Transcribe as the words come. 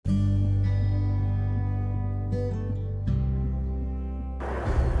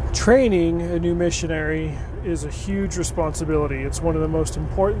Training a new missionary is a huge responsibility. It's one of the most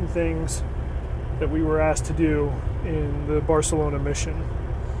important things that we were asked to do in the Barcelona mission.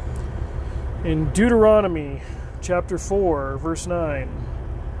 In Deuteronomy chapter 4, verse 9,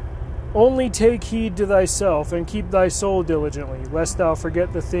 "Only take heed to thyself, and keep thy soul diligently, lest thou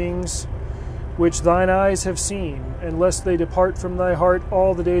forget the things which thine eyes have seen, and lest they depart from thy heart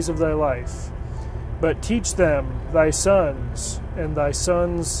all the days of thy life. But teach them thy sons and thy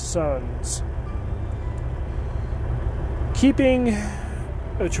sons' sons." Keeping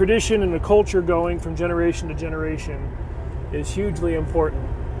a tradition and a culture going from generation to generation is hugely important.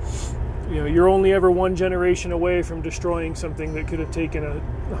 You're only ever one generation away from destroying something that could have taken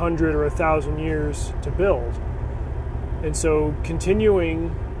 100 or 1,000 years to build. And so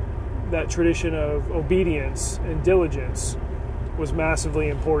continuing that tradition of obedience and diligence was massively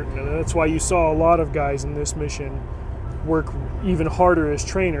important. And that's why you saw a lot of guys in this mission work even harder as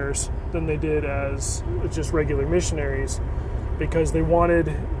trainers than they did as just regular missionaries, because they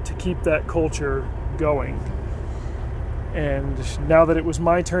wanted to keep that culture going. And now that it was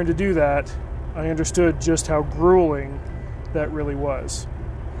my turn to do that, I understood just how grueling that really was.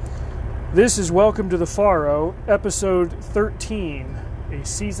 This is Welcome to the Faro, episode 13, A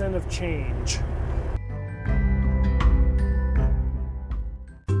Season of Change.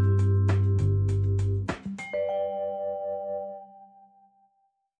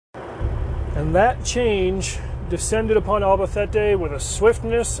 And that change descended upon Albacete with a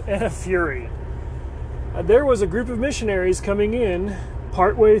swiftness and a fury. There was a group of missionaries coming in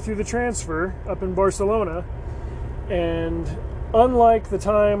partway through the transfer up in Barcelona, and unlike the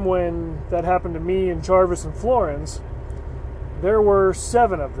time when that happened to me and Jarvis and Florence, there were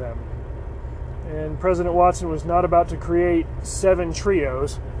 7 of them. And President Watson was not about to create 7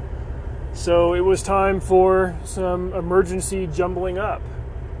 trios, so it was time for some emergency jumbling up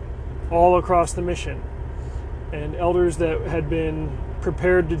all across the mission. And elders that had been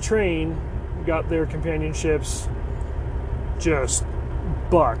prepared to train got their companionships just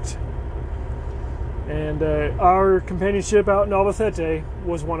bucked. And our companionship out in Albacete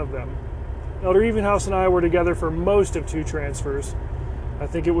was one of them. Elder Evenhouse and I were together for most of 2 transfers. I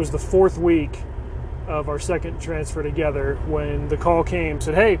think it was the 4th week of our second transfer together when the call came,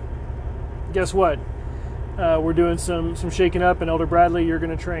 said, "Hey, guess what? We're doing some shaking up, and Elder Bradley, you're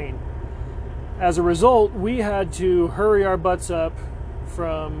going to train." As a result, we had to hurry our butts up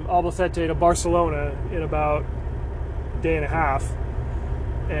from Albacete to Barcelona in about a day and a half.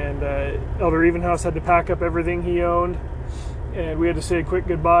 And Elder Evenhouse had to pack up everything he owned, and we had to say quick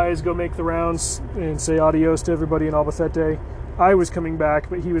goodbyes, go make the rounds, and say adios to everybody in Albacete. I was coming back,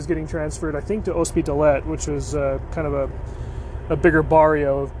 but he was getting transferred, I think, to Hospitalet, which was kind of a bigger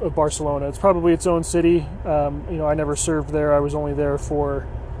barrio of Barcelona. It's probably its own city. I never served there. I was only there for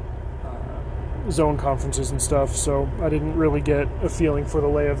zone conferences and stuff, so I didn't really get a feeling for the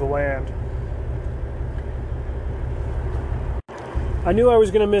lay of the land. I knew I was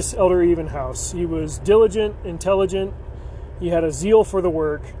going to miss Elder Evenhouse. He was diligent, intelligent, he had a zeal for the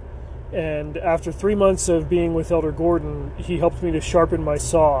work, and after 3 months of being with Elder Gordon, he helped me to sharpen my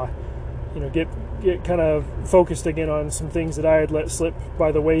saw, get kind of focused again on some things that I had let slip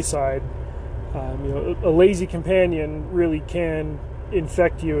by the wayside. A lazy companion really can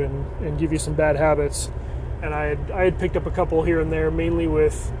infect you and give you some bad habits, and I had picked up a couple here and there, mainly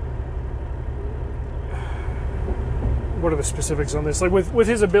with, what are the specifics on this? Like with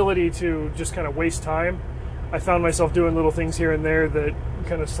his ability to just kind of waste time, I found myself doing little things here and there that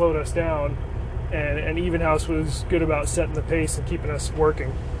kind of slowed us down, and Evenhouse was good about setting the pace and keeping us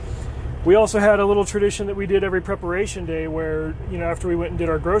working. We also had a little tradition that we did every preparation day where, after we went and did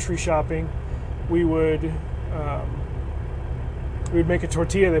our grocery shopping, we would we'd make a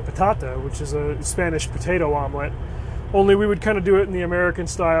tortilla de patata, which is a Spanish potato omelet. Only we would kind of do it in the American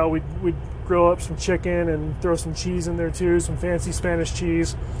style. We'd grill up some chicken and throw some cheese in there too, some fancy Spanish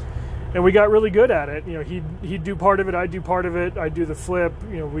cheese. And we got really good at it. He'd do part of it, I'd do part of it, I'd do the flip.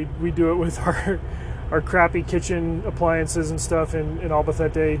 We'd do it with our crappy kitchen appliances and stuff in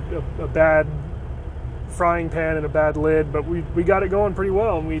Albacete, a bad frying pan and a bad lid, but we got it going pretty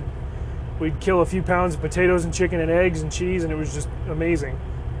well, and we'd kill a few pounds of potatoes and chicken and eggs and cheese, and it was just amazing.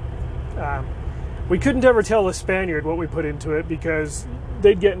 We couldn't ever tell a Spaniard what we put into it, because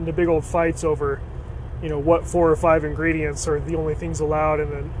they'd get into big old fights over, what 4 or 5 ingredients are the only things allowed in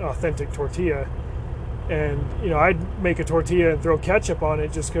an authentic tortilla. And, I'd make a tortilla and throw ketchup on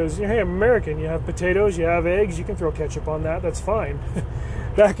it just because, hey, I'm American. You have potatoes, you have eggs, you can throw ketchup on that. That's fine.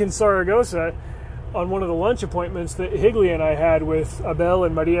 Back in Saragossa, on one of the lunch appointments that Higley and I had with Abel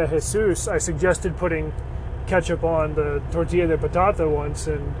and Maria Jesus, I suggested putting ketchup on the tortilla de patata once,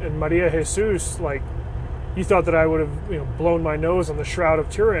 and Maria Jesus, like, you thought that I would have blown my nose on the Shroud of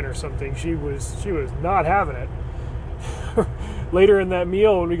Turin or something. She was not having it. Later in that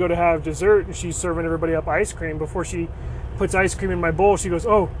meal, when we go to have dessert and she's serving everybody up ice cream, before she puts ice cream in my bowl, she goes,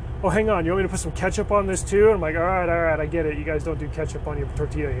 oh, hang on, you want me to put some ketchup on this too? And I'm like, all right, I get it. You guys don't do ketchup on your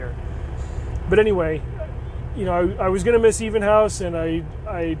tortilla here. But anyway, I was going to miss Even House, and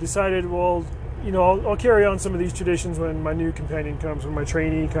I decided, well, I'll carry on some of these traditions when my new companion comes, when my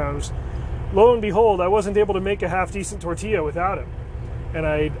trainee comes. Lo and behold, I wasn't able to make a half-decent tortilla without him. And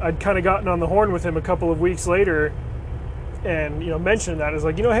I'd kind of gotten on the horn with him a couple of weeks later and, mentioned that. I was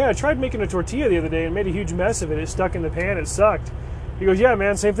like, hey, I tried making a tortilla the other day and made a huge mess of it. It stuck in the pan. It sucked. He goes, yeah,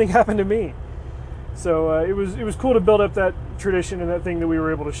 man, same thing happened to me. So it was cool to build up that tradition and that thing that we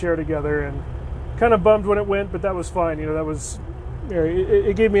were able to share together, and kind of bummed when it went, but that was fine. That was,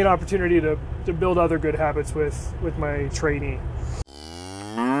 it gave me an opportunity to build other good habits with my trainee.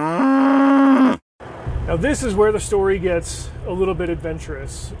 Now this is where the story gets a little bit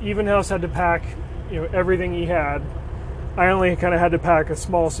adventurous. Even House had to pack, everything he had. I only kind of had to pack a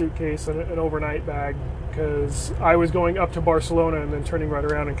small suitcase and an overnight bag, because I was going up to Barcelona and then turning right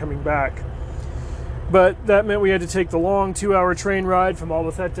around and coming back. But that meant we had to take the long 2-hour train ride from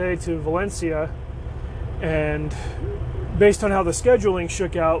Albacete to Valencia. And based on how the scheduling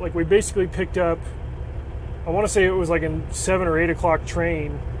shook out, like, we basically picked up, I want to say it was like a 7 or 8 o'clock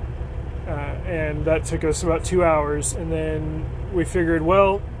train. And that took us about 2 hours. And then we figured,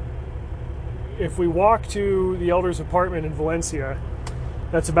 well, if we walk to the elder's apartment in Valencia,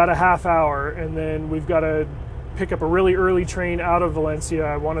 that's about a half hour. And then we've got to pick up a really early train out of Valencia.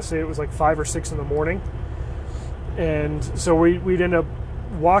 I want to say it was like 5 or 6 in the morning. And so we'd end up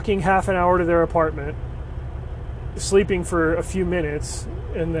walking half an hour to their apartment, sleeping for a few minutes,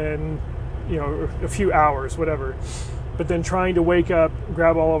 and then, a few hours, whatever. But then trying to wake up,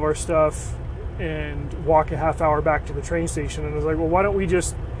 grab all of our stuff, and walk a half hour back to the train station. And I was like, well, why don't we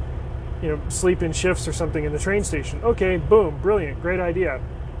just, sleep in shifts or something in the train station? Okay, boom, brilliant, great idea.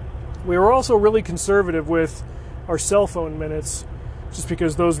 We were also really conservative with our cell phone minutes, just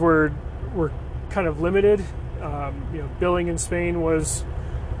because those were kind of limited. Billing in Spain was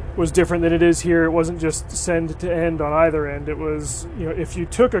different than it is here. It wasn't just send to end on either end. It was, if you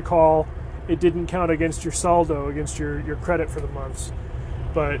took a call, it didn't count against your saldo, against your credit for the months.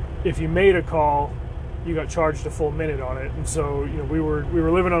 But if you made a call, you got charged a full minute on it. And so, we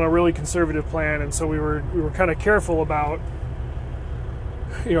were living on a really conservative plan, and so we were kind of careful about,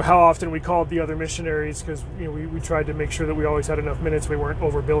 how often we called the other missionaries, because, we tried to make sure that we always had enough minutes, we weren't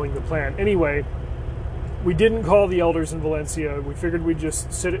overbilling the plan. Anyway, we didn't call the elders in Valencia. We figured we'd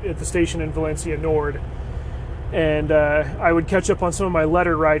just sit at the station in Valencia Nord, and I would catch up on some of my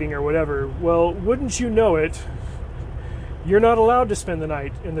letter writing or whatever. Well, wouldn't you know it, you're not allowed to spend the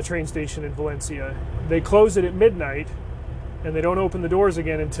night in the train station in Valencia. They close it at midnight, and they don't open the doors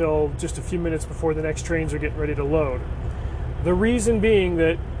again until just a few minutes before the next trains are getting ready to load. The reason being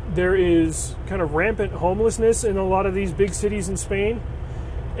that there is kind of rampant homelessness in a lot of these big cities in Spain,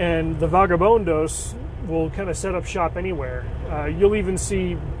 and the vagabondos will kind of set up shop anywhere. You'll even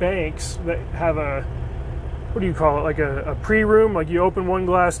see banks that have like a pre-room, like you open one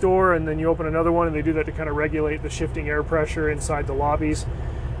glass door and then you open another one, and they do that to kind of regulate the shifting air pressure inside the lobbies.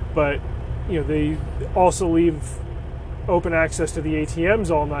 But, they also leave open access to the ATMs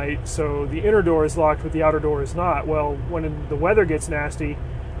all night, so the inner door is locked but the outer door is not. Well, when the weather gets nasty,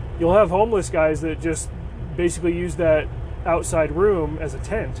 you'll have homeless guys that just basically use that outside room as a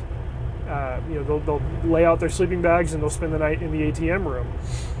tent. They'll lay out their sleeping bags and they'll spend the night in the ATM room.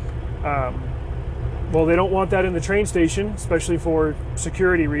 Well, they don't want that in the train station, especially for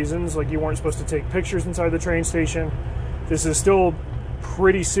security reasons. Like, you weren't supposed to take pictures inside the train station. This is still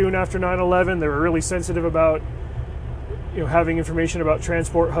pretty soon after 9/11. They were really sensitive about, having information about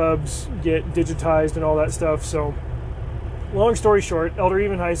transport hubs get digitized and all that stuff. So, long story short, Elder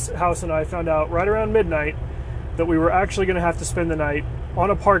Even House and I found out right around midnight that we were actually going to have to spend the night on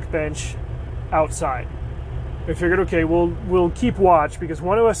a park bench outside. We figured, okay, we'll keep watch, because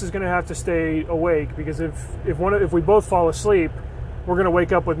one of us is going to have to stay awake, because if we both fall asleep, we're going to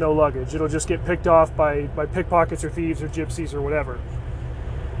wake up with no luggage. It'll just get picked off by pickpockets or thieves or gypsies or whatever.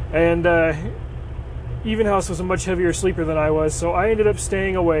 And Even House was a much heavier sleeper than I was, so I ended up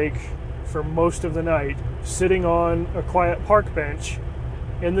staying awake for most of the night, sitting on a quiet park bench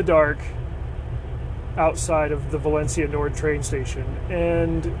in the dark outside of the Valencia Nord train station.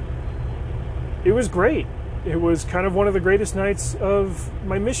 And it was great. It was kind of one of the greatest nights of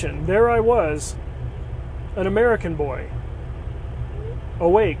my mission. There I was, an American boy,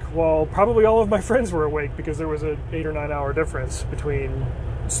 awake while probably all of my friends were awake, because there was an 8 or 9 hour difference between,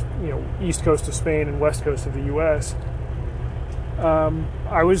 east coast of Spain and west coast of the U.S.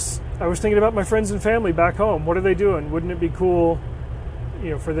 I was thinking about my friends and family back home. What are they doing? Wouldn't it be cool,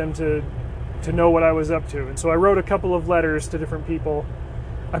 for them to know what I was up to? And so I wrote a couple of letters to different people.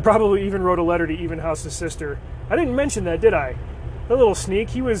 I probably even wrote a letter to Evenhouse's sister. I didn't mention that, did I? A little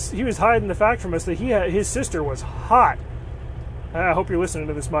sneak. He was hiding the fact from us that his sister was hot. I hope you're listening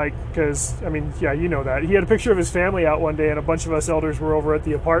to this, Mike, because, yeah, you know that. He had a picture of his family out one day, and a bunch of us elders were over at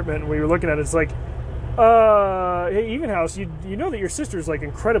the apartment, and we were looking at it. It's like, hey, Evenhouse, you know that your sister's, like,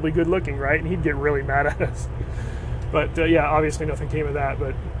 incredibly good looking, right? And he'd get really mad at us. But, yeah, obviously nothing came of that.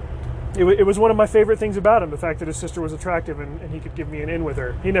 But it was one of my favorite things about him, the fact that his sister was attractive and he could give me an in with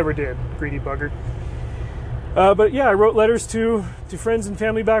her. He never did, greedy bugger. But, yeah, I wrote letters to friends and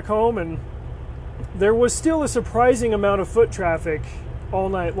family back home, and there was still a surprising amount of foot traffic all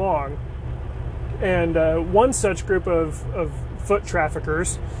night long. And one such group of foot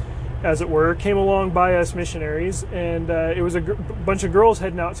traffickers, as it were, came along by us missionaries, and it was a bunch of girls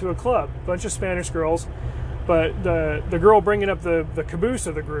heading out to a club, a bunch of Spanish girls. But the girl bringing up the caboose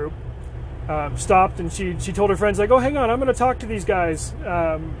of the group stopped, and she told her friends, like, oh, hang on, I'm going to talk to these guys.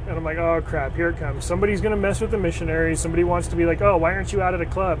 And I'm like, oh, crap, here it comes. Somebody's going to mess with the missionaries. Somebody wants to be like, oh, why aren't you out at a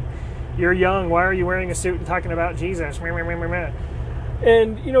club? You're young. Why are you wearing a suit and talking about Jesus?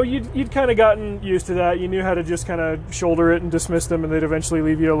 And, you'd kind of gotten used to that. You knew how to just kind of shoulder it and dismiss them, and they'd eventually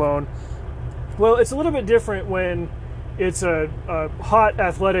leave you alone. Well, it's a little bit different when it's a hot,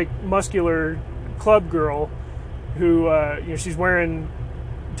 athletic, muscular club girl who, she's wearing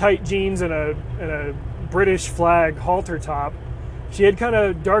tight jeans and a British flag halter top. She had kind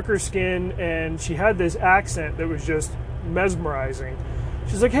of darker skin, and she had this accent that was just mesmerizing.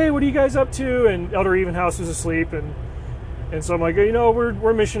 She's like, hey, what are you guys up to? And Elder Evenhouse was asleep, and so I'm like,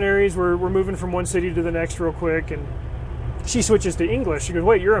 we're missionaries. We're moving from one city to the next real quick. And she switches to English. She goes,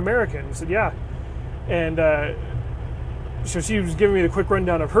 wait, you're American? I said, yeah. And so she was giving me the quick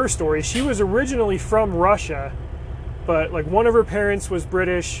rundown of her story. She was originally from Russia, but like one of her parents was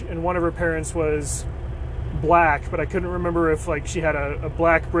British and one of her parents was black, but I couldn't remember if like she had a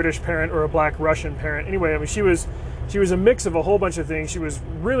black British parent or a black Russian parent. Anyway, she was a mix of a whole bunch of things. She was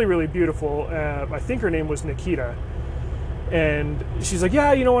really, really beautiful. I think her name was Nikita. And she's like,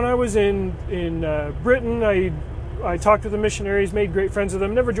 yeah, when I was in Britain, I talked to the missionaries, made great friends with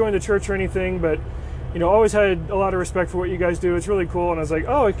them, never joined the church or anything, but, always had a lot of respect for what you guys do. It's really cool. And I was like,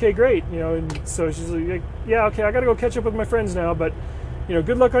 oh, okay, great. And so she's like, yeah, okay, I got to go catch up with my friends now, but,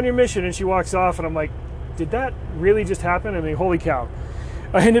 good luck on your mission. And she walks off, and I'm like, did that really just happen? Holy cow.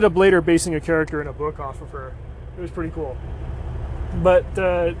 I ended up later basing a character in a book off of her. It was pretty cool. But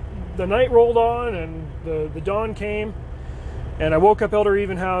the night rolled on, and the dawn came, and I woke up Elder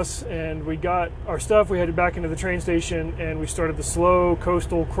Evenhouse, and we got our stuff. We headed back into the train station, and we started the slow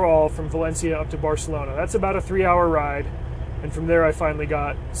coastal crawl from Valencia up to Barcelona. That's about a 3-hour ride, and from there I finally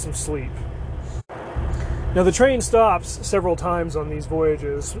got some sleep. Now, the train stops several times on these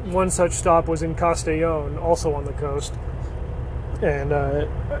voyages. One such stop was in Castellón, also on the coast. And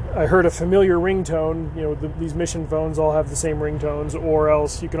I heard a familiar ringtone. These mission phones all have the same ringtones, or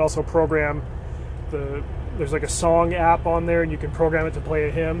else you can also program there's like a song app on there, and you can program it to play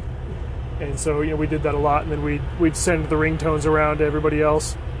a hymn. And so, we did that a lot, and then we'd send the ringtones around to everybody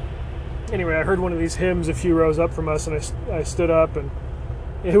else. Anyway, I heard one of these hymns a few rows up from us, and I stood up, and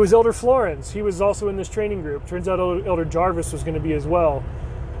it was Elder Florence. He was also in this training group. Turns out Elder Jarvis was going to be as well,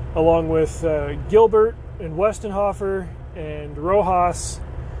 along with Gilbert and Westenhofer and Rojas,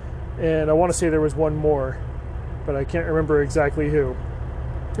 and I want to say there was one more, but I can't remember exactly who.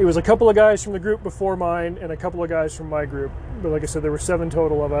 It was a couple of guys from the group before mine and a couple of guys from my group, but like I said, there were 7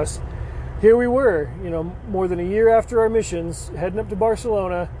 total of us. Here we were, more than a year after our missions, heading up to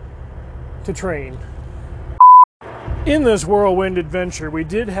Barcelona to train. In this whirlwind adventure, we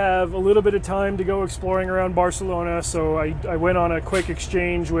did have a little bit of time to go exploring around Barcelona, so I went on a quick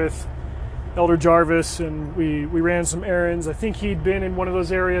exchange with Elder Jarvis, and we ran some errands. I think he'd been in one of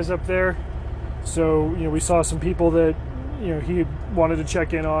those areas up there, so we saw some people that he wanted to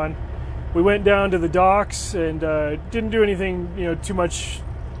check in on. We went down to the docks and didn't do anything too much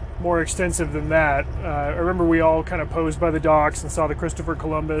more extensive than that. I remember we all kind of posed by the docks and saw the Christopher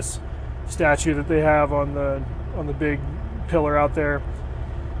Columbus statue that they have on the big pillar out there.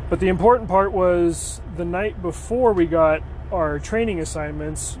 But the important part was the night before we got our training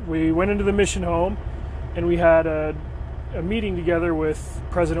assignments, we went into the mission home and we had a meeting together with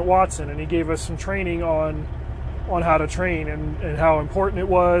President Watson, and he gave us some training on how to train and how important it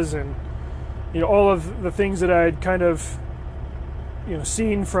was, and all of the things that I'd kind of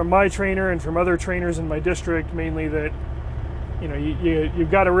seen from my trainer and from other trainers in my district mainly that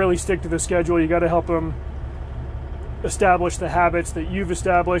you've got to really stick to the schedule. You got to help them establish the habits that you've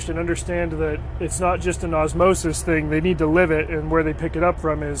established and understand that it's not just an osmosis thing. They need to live it, and where they pick it up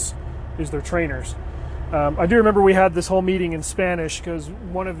from is their trainers. I do remember we had this whole meeting in Spanish because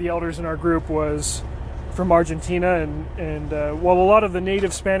one of the elders in our group was from Argentina, and while a lot of the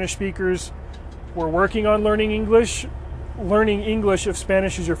native Spanish speakers were working on learning English if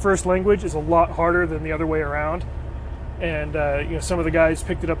Spanish is your first language is a lot harder than the other way around. And some of the guys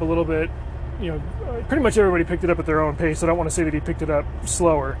picked it up a little bit. Pretty much everybody picked it up at their own pace. I don't want to say that he picked it up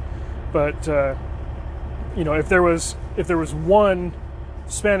slower, but if there was one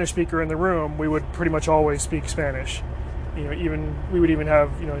Spanish speaker in the room, we would pretty much always speak Spanish. We would even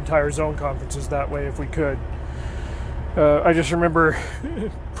have entire zone conferences that way if we could. I just remember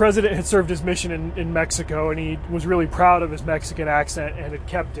President had served his mission in Mexico, and he was really proud of his Mexican accent and had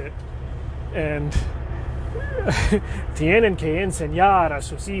kept it. And tienen que enseñar a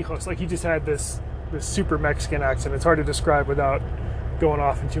sus hijos. Like, he just had this super Mexican accent. It's hard to describe without going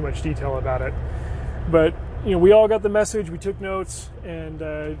off in too much detail about it. But we all got the message. We took notes, and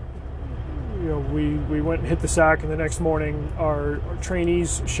we went and hit the sack. And the next morning, our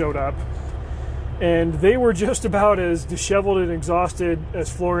trainees showed up, and they were just about as disheveled and exhausted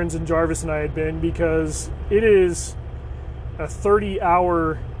as Florence and Jarvis and I had been, because it is a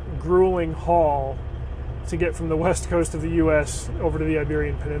 30-hour grueling haul to get from the west coast of the U.S. over to the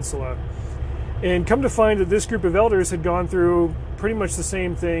Iberian Peninsula. And come to find that this group of elders had gone through pretty much the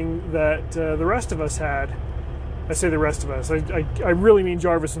same thing that the rest of us had. I say the rest of us. I really mean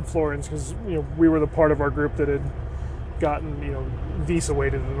Jarvis and Florence, because we were the part of our group that had gotten visa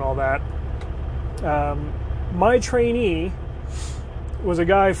weighted and all that. My trainee was a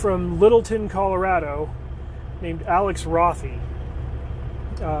guy from Littleton, Colorado, named Alex Rothy.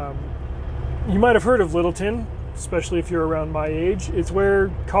 You might have heard of Littleton, especially if you're around my age. It's where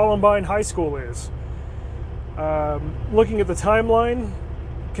Columbine High School is. Looking at the timeline,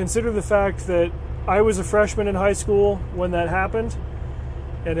 consider the fact that I was a freshman in high school when that happened,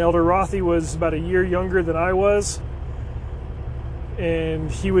 and Elder Rothy was about a year younger than I was,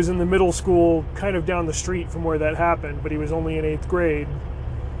 and he was in the middle school kind of down the street from where that happened, but he was only in 8th grade.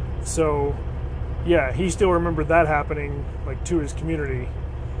 So yeah, he still remembered that happening, like, to his community.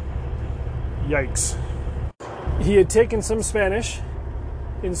 Yikes. He had taken some Spanish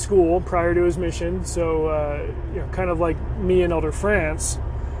in school prior to his mission, so kind of like me and Elder France,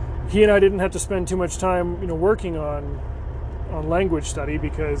 he and I didn't have to spend too much time working on language study,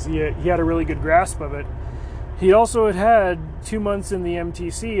 because he had a really good grasp of it. He also had 2 months in the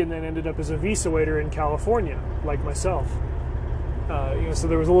MTC and then ended up as a visa waiter in California, like myself. So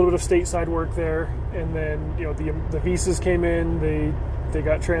there was a little bit of stateside work there, and then the visas came in. They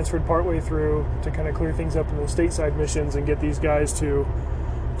got transferred partway through to kind of clear things up in the stateside missions and get these guys to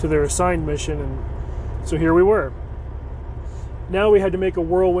their assigned mission, and so here we were. Now we had to make a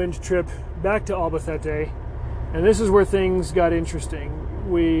whirlwind trip back to Albacete, and this is where things got interesting.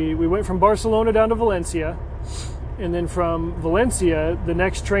 We went from Barcelona down to Valencia, and then from Valencia, the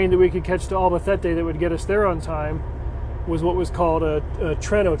next train that we could catch to Albacete that would get us there on time was what was called a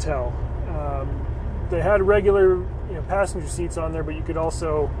Tren Hotel. They had regular passenger seats on there, but you could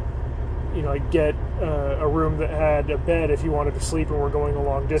also get a room that had a bed if you wanted to sleep and were going a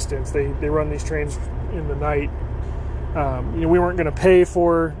long distance. They run these trains in the night. We weren't going to pay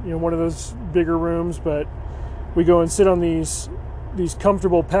for one of those bigger rooms, but we go and sit on these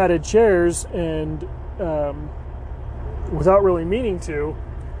comfortable padded chairs, and without really meaning to,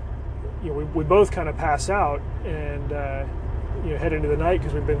 we both kind of pass out and head into the night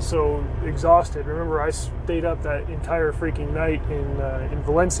because we've been so exhausted. Remember, I stayed up that entire freaking night in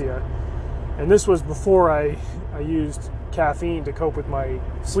Valencia, and this was before I used caffeine to cope with my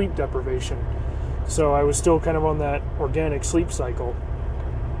sleep deprivation. So I was still kind of on that organic sleep cycle.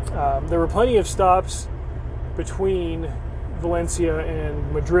 There were plenty of stops between Valencia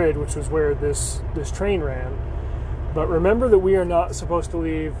and Madrid, which was where this train ran. But remember that we are not supposed to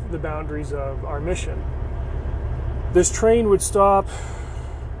leave the boundaries of our mission. This train would stop,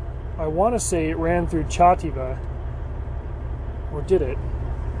 I want to say it ran through Xàtiva, or did it?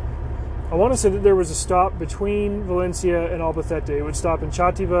 I want to say that there was a stop between Valencia and Albacete. It would stop in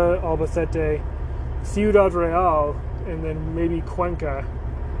Xàtiva, Albacete, Ciudad Real, and then maybe Cuenca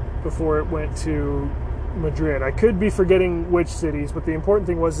before it went to Madrid. I could be forgetting which cities, but the important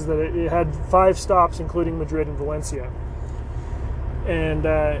thing was that it had 5 stops, including Madrid and Valencia. And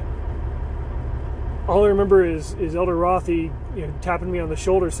all I remember is Elder Rothy tapping me on the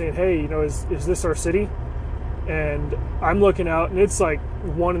shoulder saying, "Hey, is this our city?" And I'm looking out, and it's like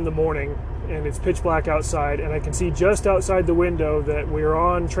 1 in the morning, and it's pitch black outside, and I can see just outside the window that we're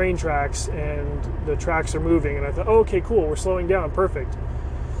on train tracks and the tracks are moving. And I thought, oh, okay, cool, we're slowing down, perfect.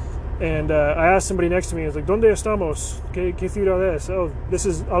 And I asked somebody next to me, I was like, ¿Dónde estamos? ¿Qué ciudad es? Oh, this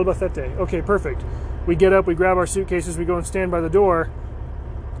is Albacete. Okay, perfect. We get up, we grab our suitcases, we go and stand by the door,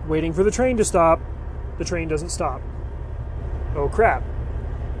 waiting for the train to stop. The train doesn't stop. Oh, crap.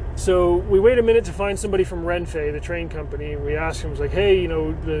 So we wait a minute to find somebody from Renfe, the train company, and we ask them, like, hey,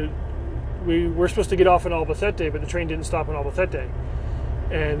 we're supposed to get off in Albacete, but the train didn't stop in Albacete.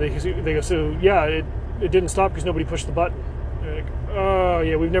 And they go, so yeah, it didn't stop because nobody pushed the button. Like, oh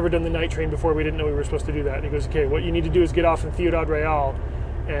yeah, we've never done the night train before, we didn't know we were supposed to do that. And he goes, okay, what you need to do is get off in Ciudad Real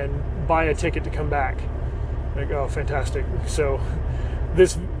and buy a ticket to come back. Like, oh, fantastic. So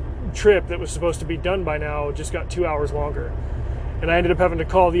this trip that was supposed to be done by now just got 2 hours longer. And I ended up having to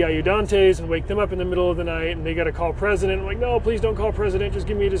call the ayudantes and wake them up in the middle of the night, and they got to call President. I'm like, no, please don't call President, just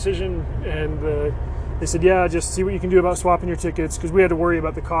give me a decision. And they said, yeah, just see what you can do about swapping your tickets, because we had to worry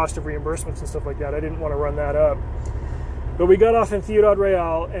about the cost of reimbursements and stuff like that. I didn't want to run that up. But we got off in Ciudad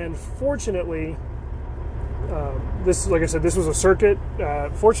Real, and fortunately, like I said, this was a circuit.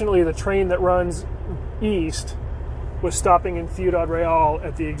 Fortunately, the train that runs east was stopping in Ciudad Real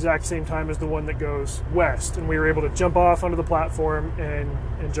at the exact same time as the one that goes west, and we were able to jump off onto the platform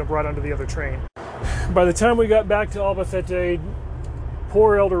and jump right onto the other train. By the time we got back to Albacete,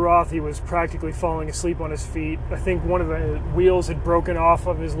 poor Elder Rothi was practically falling asleep on his feet. I think one of the wheels had broken off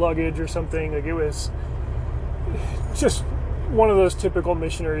of his luggage or something. Like, it was just one of those typical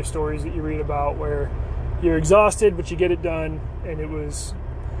missionary stories that you read about where you're exhausted, but you get it done. And it was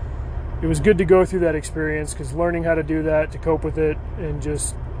good to go through that experience, because learning how to do that, to cope with it, and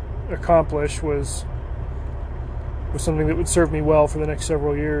just accomplish was something that would serve me well for the next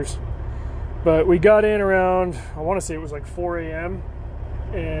several years. But we got in around, I want to say it was like 4 a.m.,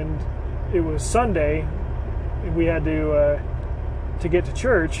 and it was Sunday, and we had to get to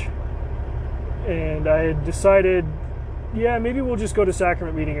church, and I had decided, yeah, maybe we'll just go to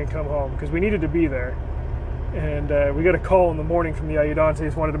sacrament meeting and come home, because we needed to be there. And we got a call in the morning from the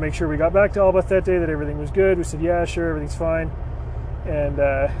ayudantes, wanted to make sure we got back to Albacete, that everything was good. We said, yeah, sure, everything's fine. And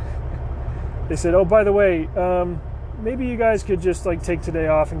they said, oh, by the way, maybe you guys could just like take today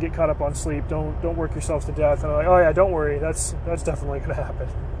off and get caught up on sleep. Don't work yourselves to death. And I'm like, oh yeah, don't worry, that's definitely going to happen.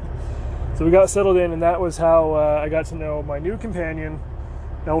 So we got settled in, and that was how I got to know my new companion,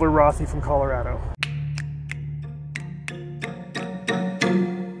 Elder Rothi from Colorado.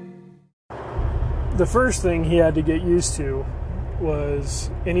 The first thing he had to get used to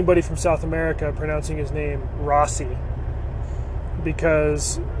was anybody from South America pronouncing his name Rossi,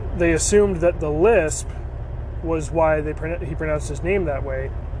 because they assumed that the lisp was why he pronounced his name that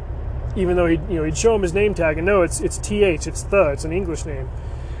way, even though he'd show him his name tag and no, it's TH, it's an English name.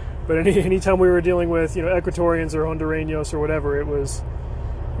 But anytime we were dealing with Ecuadorians or Hondureños or whatever, it was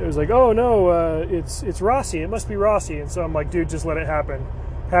like, oh no, it's Rossi, it must be Rossi. And so I'm like, dude, just let it happen.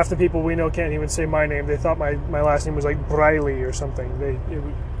 Half the people we know can't even say my name. They thought my last name was like Briley or something.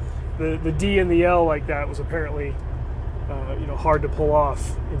 The D and the L like that was apparently hard to pull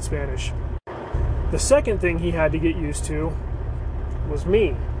off in Spanish. The second thing he had to get used to was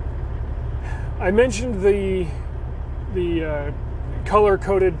me. I mentioned the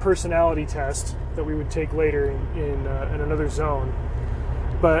color-coded personality test that we would take later in another zone,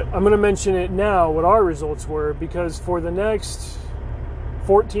 but I'm going to mention it now, what our results were, because for the next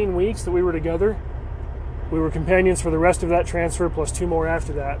 14 weeks that we were together, we were companions for the rest of that transfer plus 2 more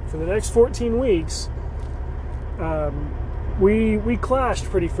after that. For the next 14 weeks, we clashed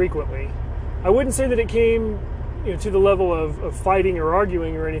pretty frequently. I wouldn't say that it came to the level of fighting or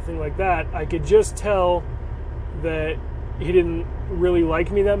arguing or anything like that. I could just tell that he didn't really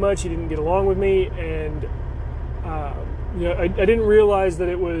like me that much. He didn't get along with me, and I didn't realize that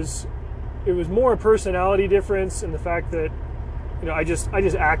it was more a personality difference, and the fact that I just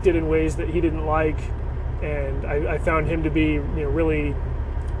acted in ways that he didn't like, and I found him to be really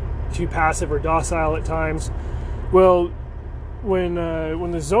too passive or docile at times. Well, when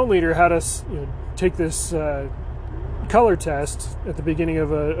the zone leader had us take this color test at the beginning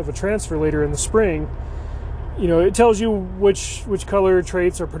of a transfer later in the spring, it tells you which color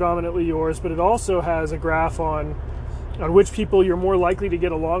traits are predominantly yours, but it also has a graph on which people you're more likely to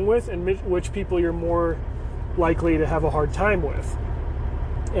get along with and which people you're more likely to have a hard time with.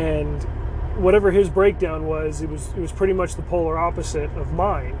 And whatever his breakdown was, it was pretty much the polar opposite of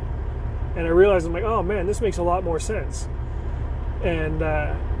mine. And I realized, I'm like, oh man, this makes a lot more sense. And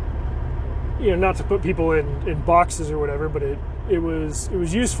not to put people in boxes or whatever, but it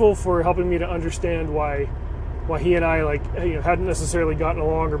was useful for helping me to understand why while he and I hadn't necessarily gotten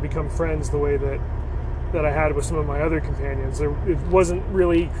along or become friends the way that I had with some of my other companions. It wasn't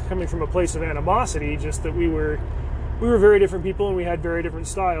really coming from a place of animosity, just that we were very different people and we had very different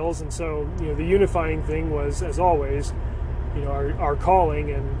styles. And so, the unifying thing was, as always, our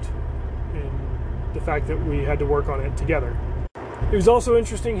calling and the fact that we had to work on it together. It was also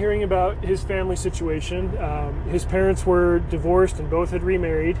interesting hearing about his family situation. His parents were divorced and both had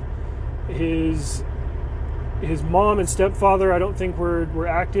remarried. His mom and stepfather, I don't think were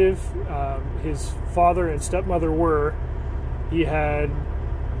active. His father and stepmother were. I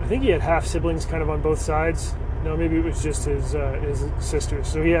think he had half siblings kind of on both sides. No, maybe it was just his sisters.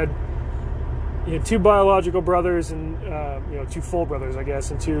 So he had 2 biological brothers and 2 full brothers, I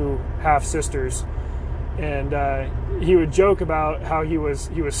guess, and 2 half sisters. And he would joke about how he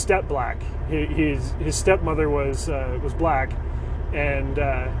was step black. His stepmother was black, and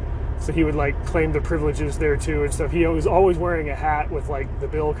so he would claim the privileges there too and stuff. He was always wearing a hat with the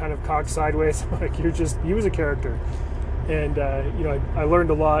bill kind of cocked sideways. He was a character. And I learned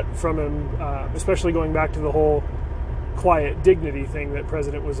a lot from him, especially going back to the whole quiet dignity thing that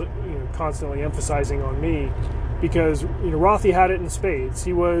President was constantly emphasizing on me, because Rothy had it in spades.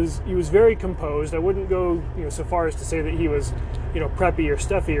 He was very composed. I wouldn't go so far as to say that he was preppy or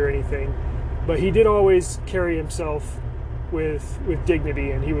stuffy or anything, but he did always carry himself with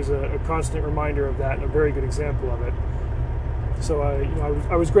dignity, and he was a constant reminder of that and a very good example of it. So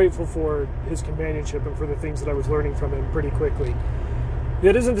I was grateful for his companionship and for the things that I was learning from him pretty quickly.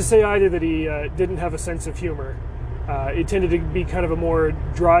 That isn't to say either that he didn't have a sense of humor. It tended to be kind of a more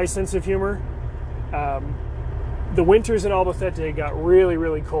dry sense of humor. The winters in Albacete got really,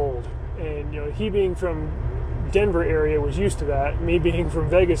 really cold, and he being from Denver area was used to that. Me being from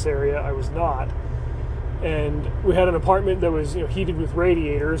Vegas area, I was not. And we had an apartment that was heated with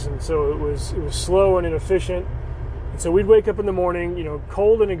radiators, and so it was slow and inefficient. And so we'd wake up in the morning,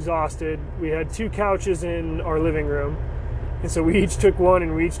 cold and exhausted. We had 2 couches in our living room, and so we each took one,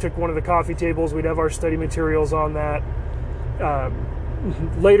 and we each took one of the coffee tables. We'd have our study materials on that.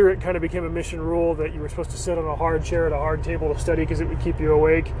 Later, it kind of became a mission rule that you were supposed to sit on a hard chair at a hard table to study because it would keep you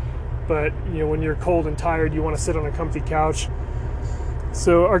awake. But when you're cold and tired, you want to sit on a comfy couch.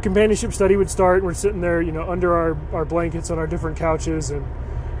 So our companionship study would start, and we're sitting there, under our blankets on our different couches, and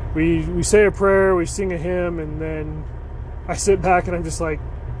we say a prayer, we sing a hymn, and then I sit back and I'm just like,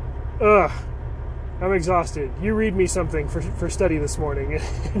 ugh, I'm exhausted. You read me something for study this morning.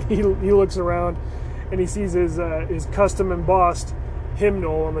 And he looks around and he sees his custom embossed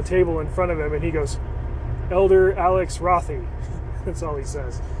hymnal on the table in front of him, and he goes, Elder Alex Rothy. That's all he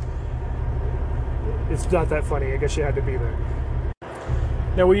says. It's not that funny. I guess you had to be there.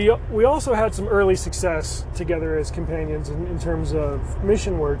 Now, we also had some early success together as companions in terms of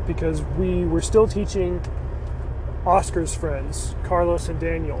mission work, because we were still teaching Oscar's friends, Carlos and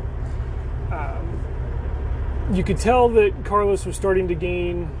Daniel. You could tell that Carlos was starting to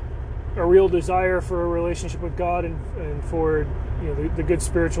gain a real desire for a relationship with God and for the good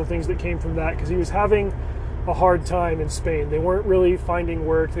spiritual things that came from that, because he was having a hard time in Spain. They weren't really finding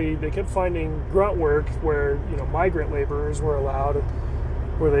work. They kept finding grunt work where migrant laborers were allowed,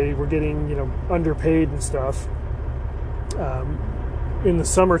 where they were getting underpaid and stuff. In the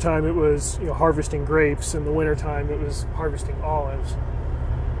summertime it was harvesting grapes. In the wintertime it was harvesting olives.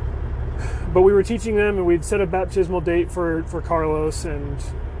 But we were teaching them, and we'd set a baptismal date for Carlos, and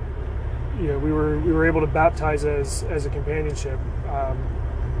we were able to baptize as a companionship.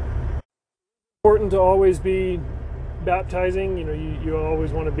 Important to always be baptizing. You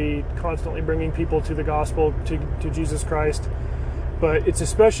always want to be constantly bringing people to the gospel, to Jesus Christ. But it's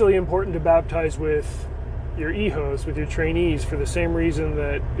especially important to baptize with your hijos, with your trainees, for the same reason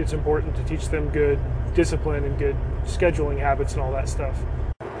that it's important to teach them good discipline and good scheduling habits and all that stuff.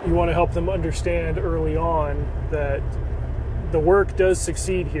 You want to help them understand early on that the work does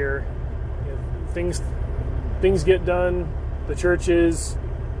succeed here. Things get done. The church is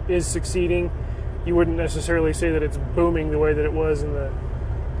succeeding. You wouldn't necessarily say that it's booming the way that it was in the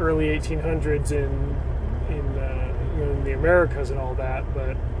early 1800s in the Americas and all that,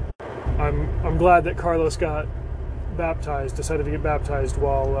 but I'm glad that Carlos decided to get baptized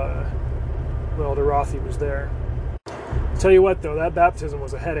while Elder Rothy was there. I'll tell you what though, that baptism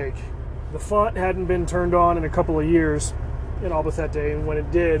was a headache. The font hadn't been turned on in a couple of years in Albacete, and when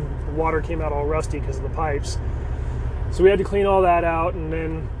it did, the water came out all rusty because of the pipes. So we had to clean all that out, and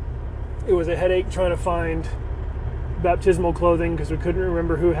then it was a headache trying to find baptismal clothing because we couldn't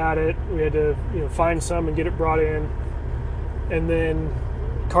remember who had it. We had to find some and get it brought in. And then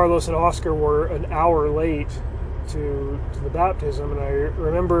Carlos and Oscar were an hour late to the baptism, and I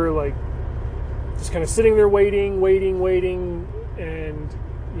remember just kind of sitting there waiting, and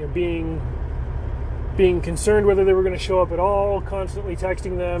being concerned whether they were going to show up at all, constantly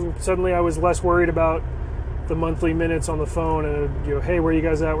texting them. Suddenly I was less worried about the monthly minutes on the phone and, hey, where are you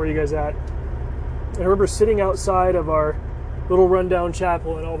guys at? And I remember sitting outside of our little rundown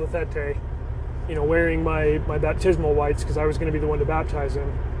chapel in Albacete, wearing my baptismal whites because I was going to be the one to baptize him.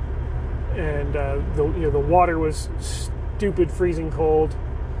 And the water was stupid freezing cold.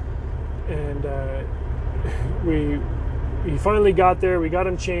 And we finally got there. We got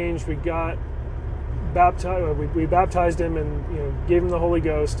him changed. We got baptized. We baptized him and gave him the Holy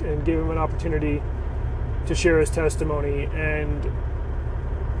Ghost and gave him an opportunity to share his testimony. And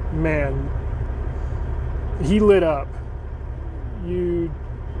man, he lit up.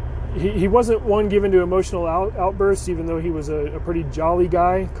 He wasn't one given to emotional outbursts, even though he was a pretty jolly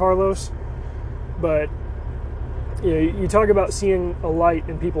guy, Carlos. But you talk about seeing a light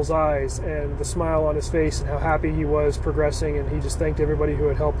in people's eyes and the smile on his face and how happy he was progressing, and he just thanked everybody who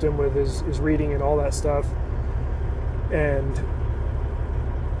had helped him with his reading and all that stuff. And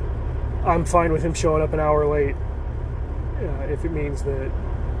I'm fine with him showing up an hour late if it means that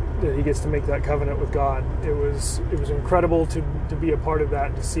he gets to make that covenant with God. It was incredible to be a part of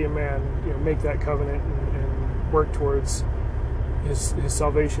that, to see a man make that covenant and work towards his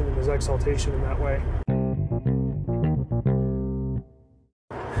salvation and his exaltation in that way.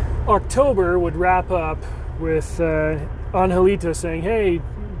 October would wrap up with Angelita saying, hey,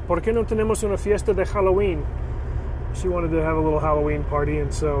 ¿por qué no tenemos una fiesta de Halloween? She wanted to have a little Halloween party,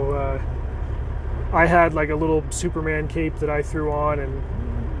 and so I had like a little Superman cape that I threw on, and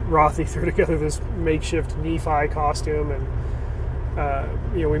Rothy threw together this makeshift Nephi costume, and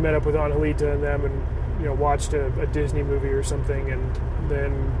we met up with Angelita and them and watched a Disney movie or something, and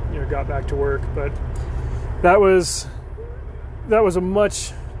then got back to work. But that was a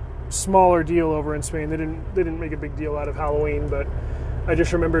much smaller deal over in Spain. They didn't make a big deal out of Halloween, but I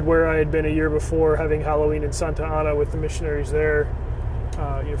just remembered where I had been a year before, having Halloween in Santa Ana with the missionaries there,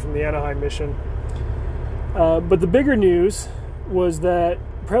 from the Anaheim mission. But the bigger news was that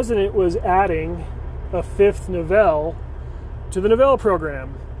President was adding a 5th novelle to the novelle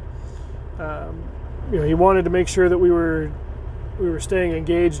program. He wanted to make sure that we were staying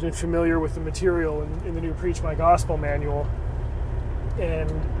engaged and familiar with the material in the new Preach My Gospel manual.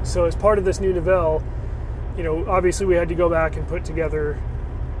 And so as part of this new novelle, obviously we had to go back and put together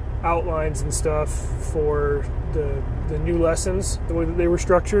outlines and stuff for the new lessons, the way that they were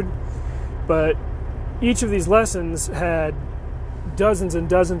structured. But each of these lessons had dozens and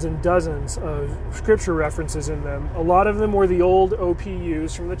dozens and dozens of scripture references in them. A lot of them were the old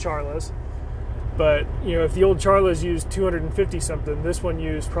OPUs from the Charlas. But, if the old Charlas used 250 something, this one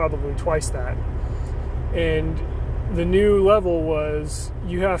used probably twice that. And the new level was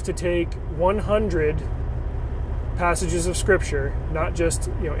you have to take 100 passages of scripture, not just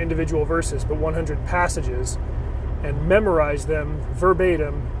individual verses, but 100 passages, and memorize them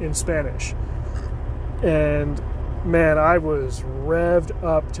verbatim in Spanish. And man, I was revved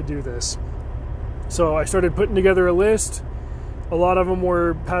up to do this. So I started putting together a list. A lot of them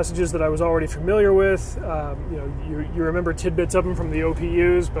were passages that I was already familiar with. You remember tidbits of them from the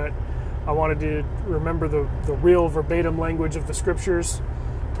OPUs, but I wanted to remember the real verbatim language of the scriptures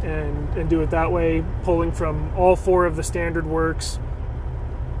and do it that way, pulling from all 4 of the standard works.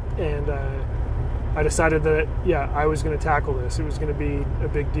 And I decided that, I was going to tackle this. It was going to be a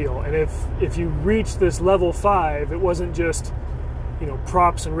big deal. And if you reach this level 5, it wasn't just,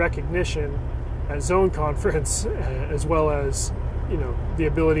 props and recognition at Zone Conference, as well as, the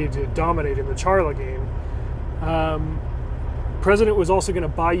ability to dominate in the Charla game. President was also going to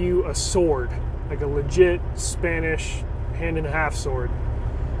buy you a sword, like a legit Spanish hand-and-a-half sword.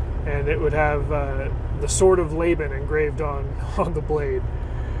 And it would have the sword of Laban engraved on the blade.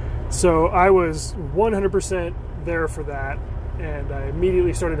 So I was 100% there for that, and I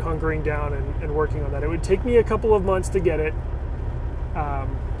immediately started hunkering down and working on that. It would take me a couple of months to get it,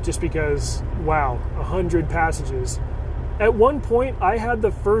 just because, 100 passages. At one point, I had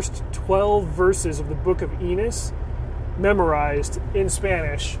the first 12 verses of the book of Enos memorized in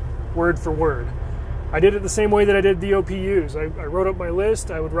Spanish, word for word. I did it the same way that I did the OPUs. I wrote up my list.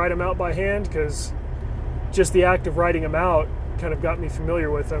 I would write them out by hand, because just the act of writing them out kind of got me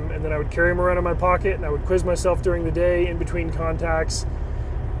familiar with them, and then I would carry them around in my pocket, and I would quiz myself during the day in between contacts.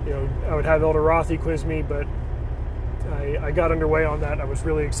 I would have Elder Rothy quiz me, but I got underway on that, and I was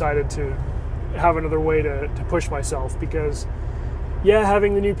really excited to have another way to push myself, because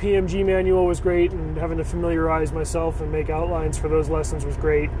having the new PMG manual was great, and having to familiarize myself and make outlines for those lessons was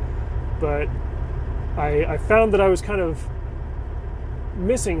great, but I found that I was kind of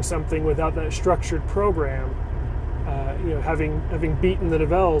missing something without that structured program. Having beaten the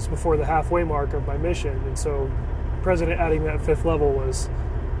Nivelles before the halfway mark of my mission, and so President adding that 5th level was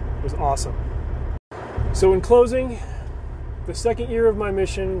awesome. So in closing, the 2nd year of my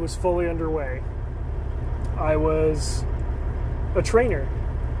mission was fully underway. I was a trainer.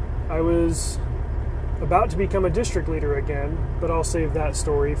 I was about to become a district leader again, but I'll save that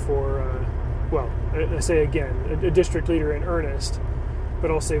story for, I say again, a district leader in earnest, but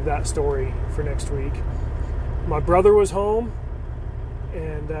I'll save that story for next week. My brother was home,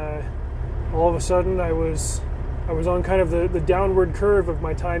 and all of a sudden I was on kind of the downward curve of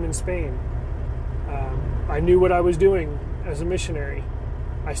my time in Spain. I knew what I was doing as a missionary.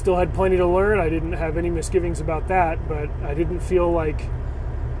 I still had plenty to learn. I didn't have any misgivings about that, but I didn't feel like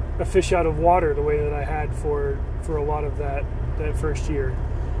a fish out of water the way that I had for a lot of that first year.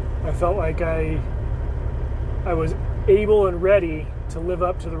 I felt like I was able and ready to live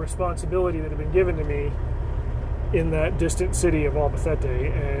up to the responsibility that had been given to me in that distant city of Albacete,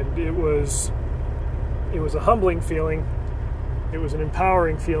 and it was a humbling feeling. It was an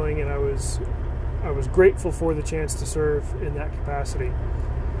empowering feeling, and I was grateful for the chance to serve in that capacity.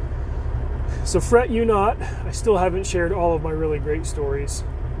 So fret you not, I still haven't shared all of my really great stories.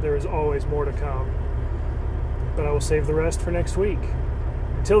 There is always more to come, but I will save the rest for next week.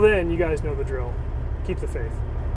 Until then, you guys know the drill. Keep the faith.